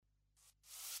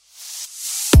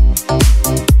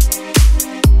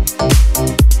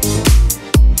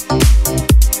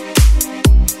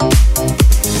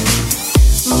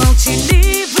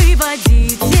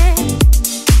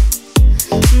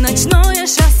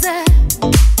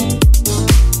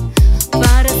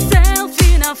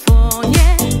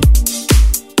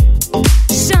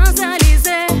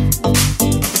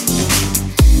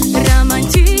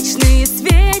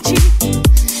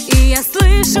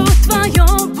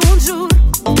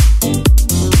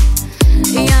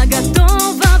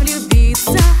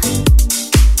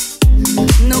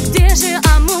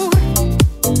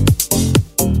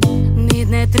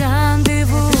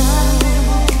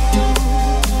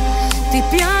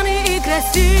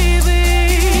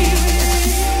красивый,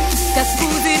 как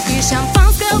пузырьки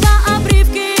шампанского,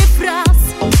 обрывки фраз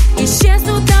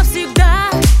исчезнут навсегда.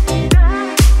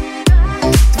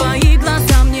 Твои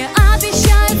глаза мне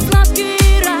обещают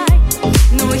сладкий рай,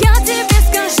 но я тебе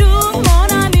скажу, mon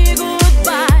ami,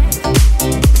 goodbye.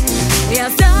 Я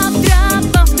завтра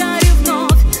повторю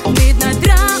вновь midnight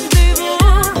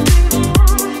rendezvous.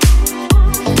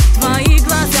 Твои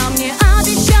глаза мне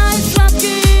обещают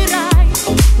сладкий рай,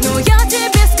 но я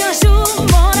тебе скажу,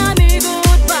 mon ami,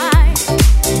 goodbye.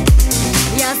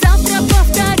 Я завтра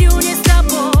повторю не с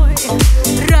тобой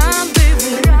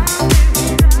рандеву.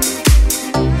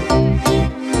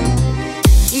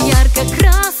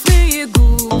 Ярко-красные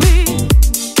губы,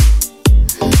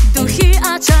 духи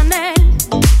от Шанель.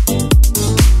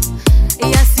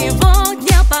 Я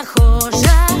сегодня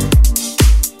похожа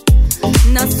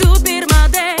на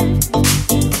супермодель.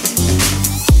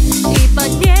 И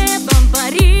под небом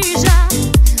Парижа,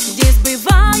 где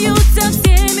сбываются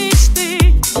все мечты,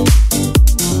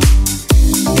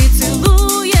 ты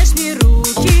целуешь мне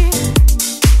руки,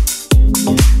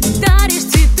 даришь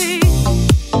цветы.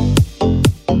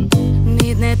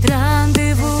 Midnight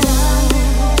rendezvous.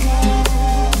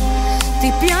 Ты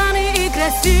пьяный и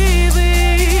красивый,